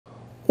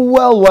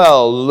Well,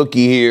 well,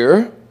 looky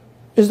here.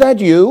 Is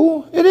that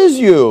you? It is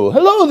you.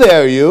 Hello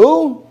there,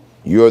 you.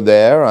 You're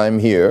there, I'm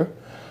here.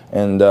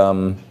 And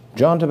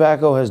John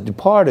Tobacco has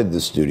departed the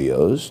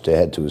studios to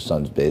head to his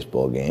son's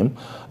baseball game.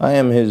 I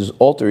am his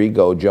alter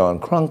ego,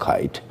 John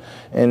Cronkite,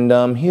 and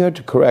I'm here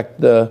to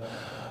correct the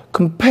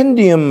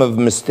compendium of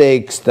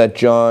mistakes that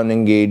John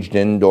engaged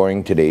in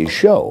during today's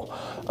show.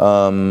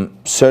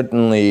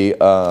 Certainly,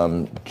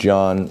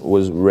 John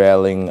was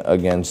railing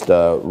against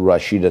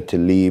Rashida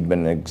Tlaib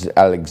and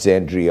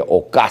Alexandria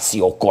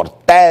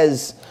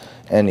Ocasio-Cortez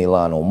and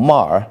Ilhan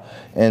Omar.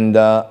 And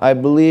I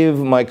believe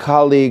my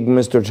colleague,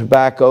 Mr.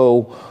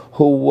 Tobacco,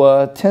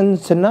 who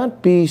tends to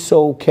not be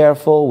so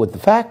careful with the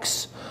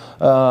facts,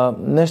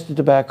 Mr.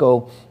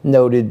 Tobacco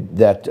noted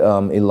that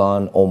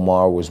Ilhan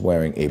Omar was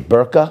wearing a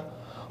burqa,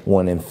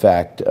 when in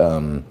fact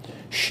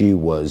she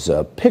was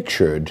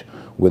pictured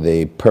with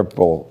a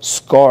purple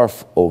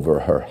scarf over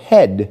her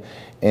head,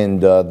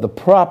 and the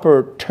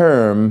proper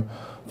term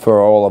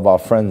for all of our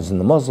friends in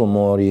the Muslim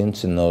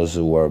audience and those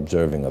who are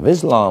observing of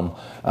Islam,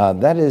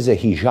 that is a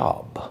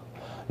hijab,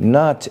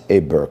 not a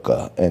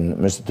burqa. And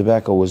Mr.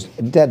 Tobacco was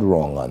dead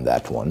wrong on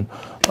that one.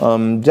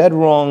 Dead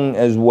wrong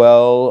as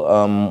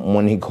well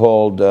when he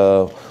called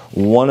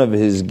one of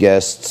his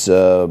guests,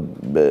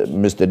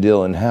 Mr.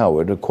 Dylan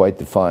Howard, quite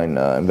the fine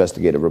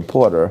investigative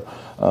reporter.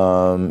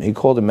 He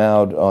called him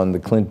out on the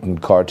Clinton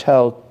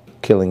cartel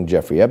killing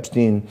Jeffrey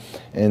Epstein,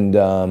 and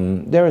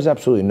there is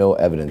absolutely no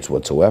evidence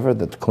whatsoever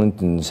that the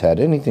Clintons had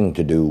anything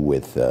to do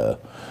with the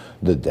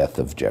death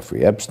of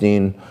Jeffrey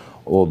Epstein,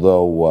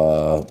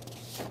 although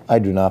I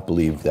do not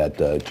believe that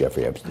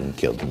Jeffrey Epstein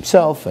killed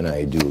himself, and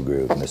I do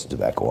agree with Mr.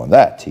 Tobacco on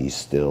that. He's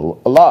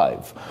still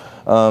alive.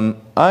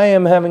 I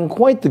am having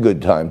quite the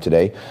good time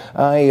today.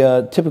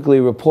 I typically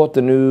report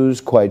the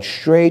news quite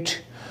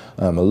straight.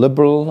 I'm a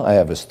liberal. I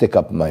have a stick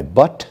up my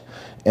butt.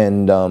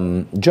 And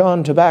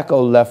John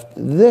Tobacco left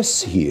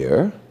this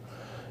here,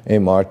 a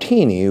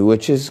martini,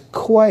 which is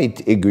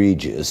quite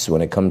egregious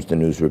when it comes to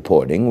news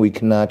reporting. We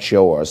cannot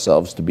show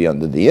ourselves to be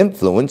under the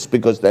influence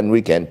because then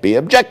we can't be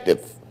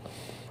objective.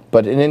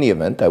 But in any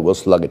event, I will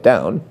slug it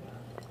down.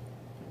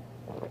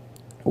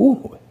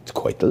 Ooh, it's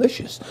quite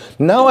delicious.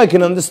 Now I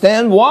can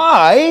understand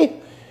why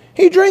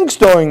he drinks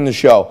during the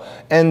show.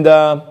 And,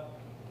 oh,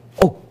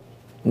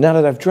 now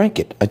that I've drank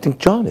it, I think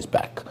John is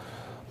back.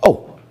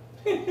 Oh,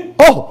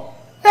 oh.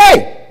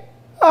 Hey,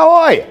 how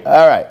are you?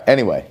 All right,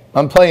 anyway,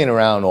 I'm playing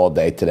around all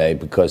day today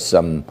because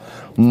I'm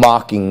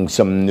mocking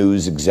some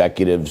news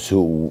executives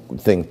who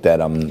think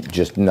that I'm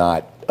just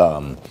not,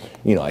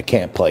 you know, I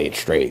can't play it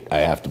straight. I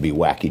have to be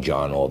wacky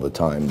John all the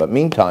time. But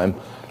meantime,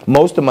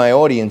 most of my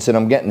audience, and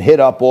I'm getting hit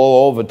up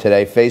all over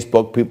today,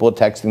 Facebook, people are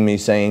texting me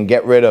saying,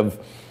 get rid of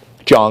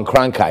John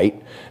Cronkite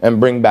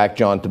and bring back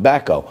John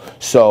Tobacco.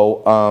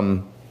 So,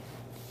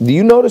 do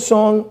you know the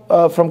song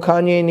from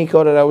Kanye,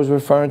 Nico, that I was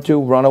referring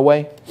to,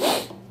 Runaway?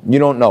 You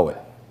don't know it?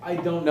 I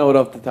don't know it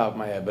off the top of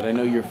my head, but I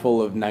know you're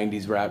full of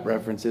 90s rap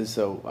references,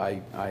 so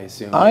I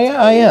assume... I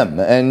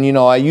am. And, you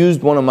know, I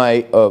used one of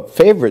my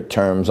favorite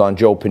terms on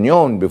Joe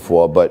Pignon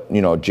before, but,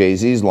 you know,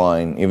 Jay-Z's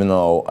line, even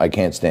though I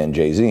can't stand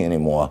Jay-Z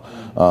anymore,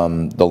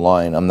 the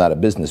line, I'm not a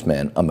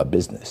businessman, I'm a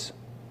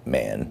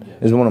businessman,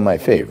 is one of my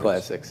favorites.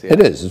 Classics, yeah.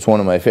 It is. It's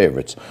one of my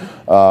favorites.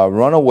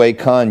 Runaway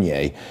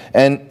Kanye.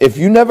 And if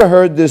you never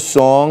heard this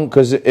song,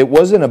 because it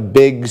wasn't a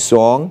big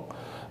song,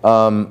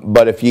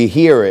 but if you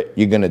hear it,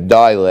 you're gonna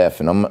die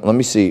laughing. Let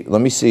me see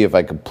if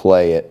I could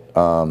play it.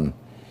 Let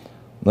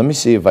me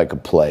see if I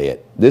could play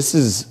it. This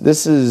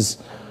is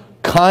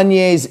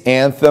Kanye's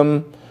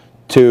anthem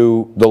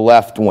to the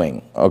left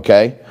wing.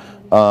 Okay.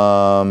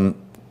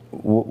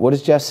 What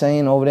is Jess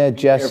saying over there,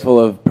 Jess? Careful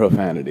of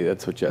profanity.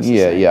 That's what Jess is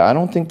saying. Yeah. I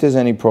don't think there's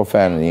any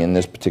profanity in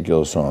this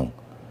particular song.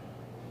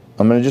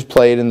 I'm gonna just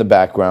play it in the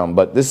background.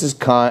 But this is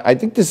I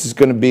think this is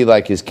gonna be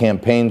like his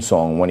campaign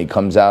song when he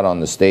comes out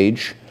on the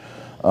stage.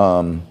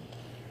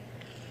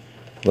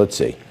 Let's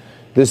see.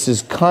 This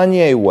is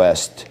Kanye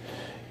West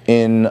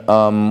in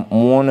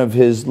one of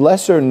his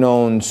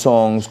lesser-known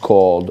songs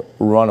called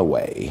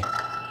Runaway. Oh,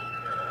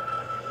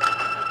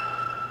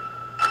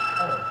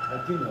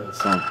 I do know this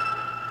song.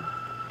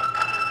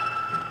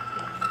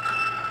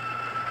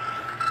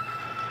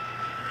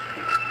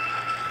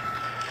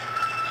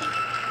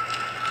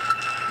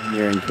 We're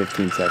nearing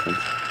 15 seconds.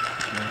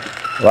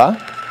 What?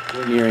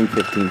 We're nearing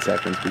 15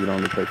 seconds. We can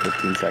only play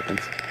 15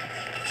 seconds.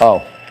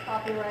 Oh.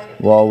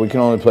 Copyright. Well, we can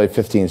only play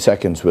 15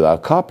 seconds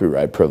without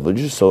copyright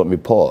privileges, so let me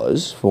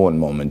pause for one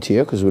moment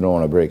here because we don't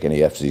want to break any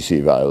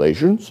FCC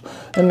violations.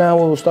 And now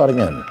we'll start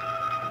again.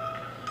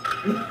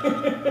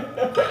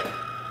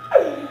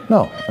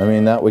 No, I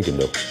mean, that we can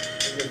do.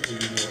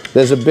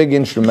 There's a big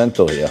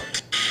instrumental here.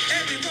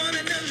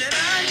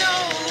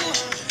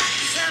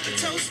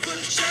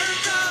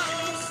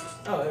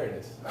 Oh, there it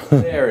is.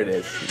 There it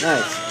is.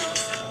 Nice.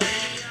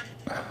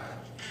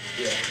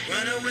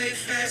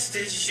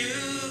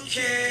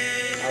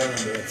 I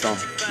remember that song.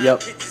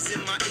 Yep.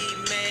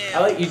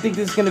 You think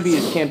this is going to be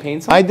his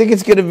campaign song? I think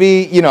it's going to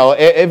be, you know,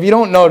 if you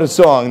don't know the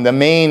song, the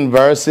main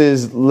verse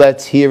is,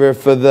 let's hear it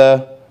for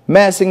the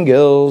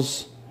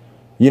Massengills.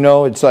 You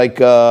know, it's like,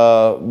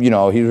 you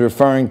know, he's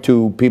referring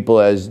to people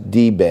as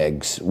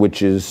D-bags,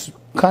 which is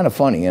kind of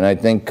funny. And I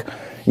think,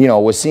 you know,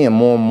 we're seeing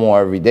more and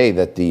more every day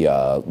that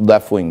the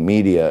left-wing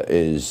media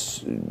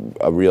is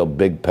a real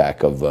big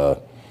pack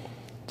of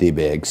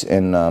D-bags.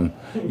 And,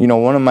 you know,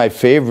 one of my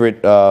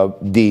favorite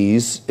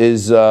Ds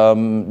is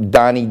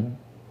Donnie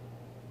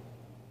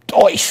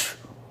Deutsch.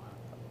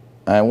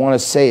 I want to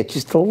say it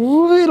just a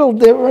little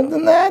different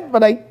than that,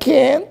 but I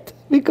can't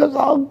because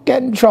I'll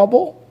get in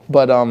trouble.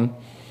 But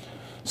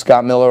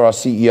Scott Miller, our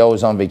CEO,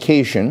 is on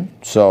vacation,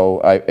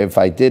 so if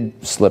I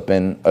did slip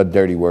in a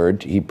dirty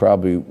word, he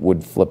probably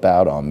would flip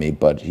out on me,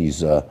 but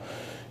he's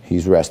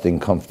resting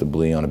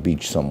comfortably on a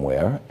beach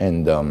somewhere,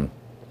 and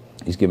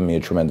he's given me a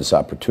tremendous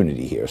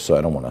opportunity here, so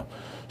I don't want to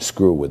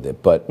screw with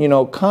it. But, you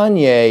know,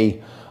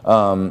 Kanye,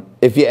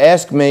 if you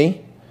ask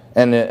me,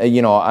 and,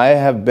 you know, I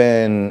have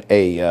been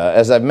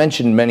as I've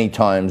mentioned many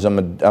times,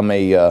 I'm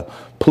a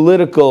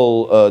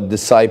political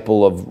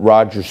disciple of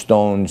Roger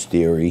Stone's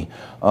theory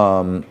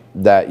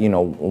that, you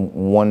know,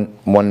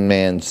 one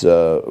man's, you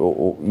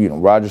know,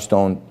 Roger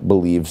Stone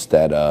believes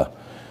that,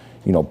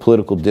 you know,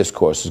 political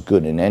discourse is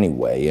good in any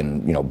way,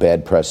 and, you know,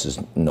 bad press is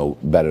no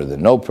better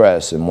than no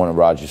press. And one of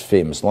Roger's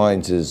famous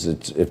lines is,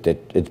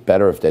 it's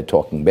better if they're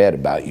talking bad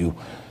about you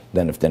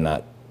than if they're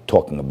not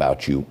talking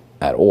about you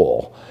at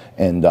all.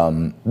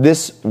 And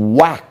this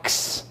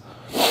wax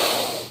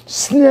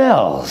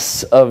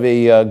smells of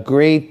a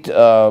great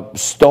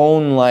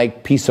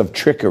Stone-like piece of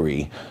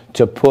trickery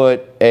to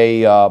put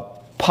a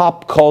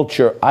pop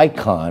culture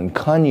icon,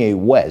 Kanye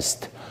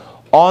West,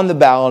 on the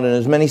ballot in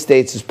as many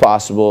states as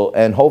possible,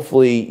 and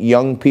hopefully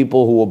young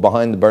people who are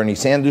behind the Bernie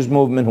Sanders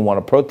movement, who want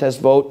to protest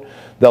vote,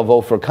 they'll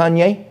vote for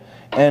Kanye.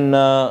 And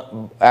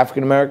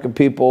African-American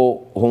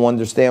people who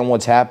understand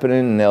what's happening,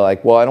 and they're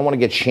like, well, I don't want to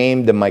get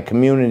shamed in my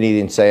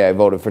community and say I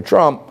voted for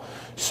Trump,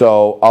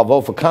 so I'll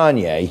vote for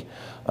Kanye.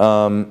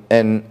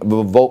 And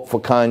the vote for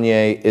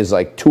Kanye is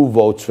like 2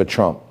 votes for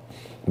Trump.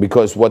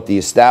 Because what the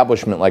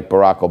establishment like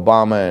Barack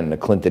Obama and the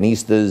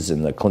Clintonistas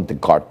and the Clinton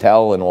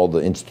cartel and all the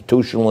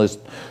institutionalists,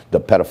 the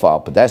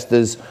pedophile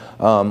podestas,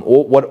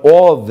 what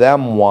all of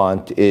them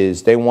want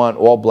is they want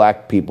all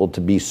black people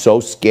to be so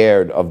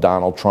scared of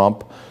Donald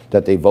Trump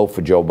that they vote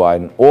for Joe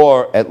Biden,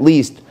 or at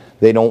least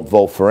they don't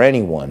vote for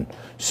anyone.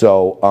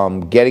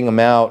 So getting them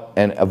out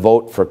and a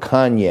vote for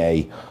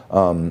Kanye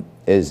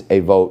is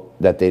a vote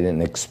that they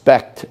didn't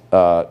expect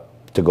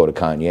to go to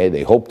Kanye.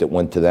 They hoped it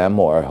went to them,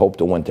 or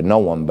hoped it went to no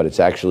one, but it's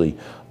actually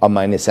a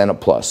minus and a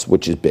plus,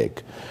 which is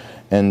big.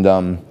 And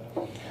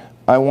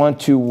I want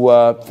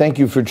to thank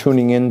you for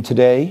tuning in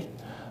today.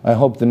 I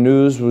hope the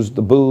booze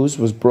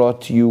was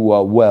brought to you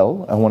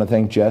well. I want to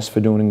thank Jess for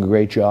doing a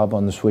great job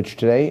on the switch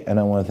today, and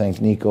I want to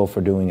thank Nico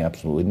for doing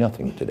absolutely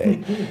nothing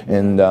today.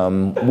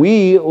 And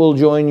we will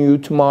join you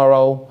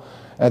tomorrow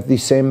at the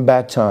same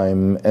bat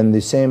time and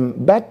the same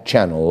bat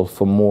channel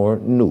for more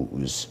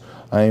news.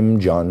 I'm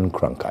John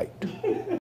Cronkite.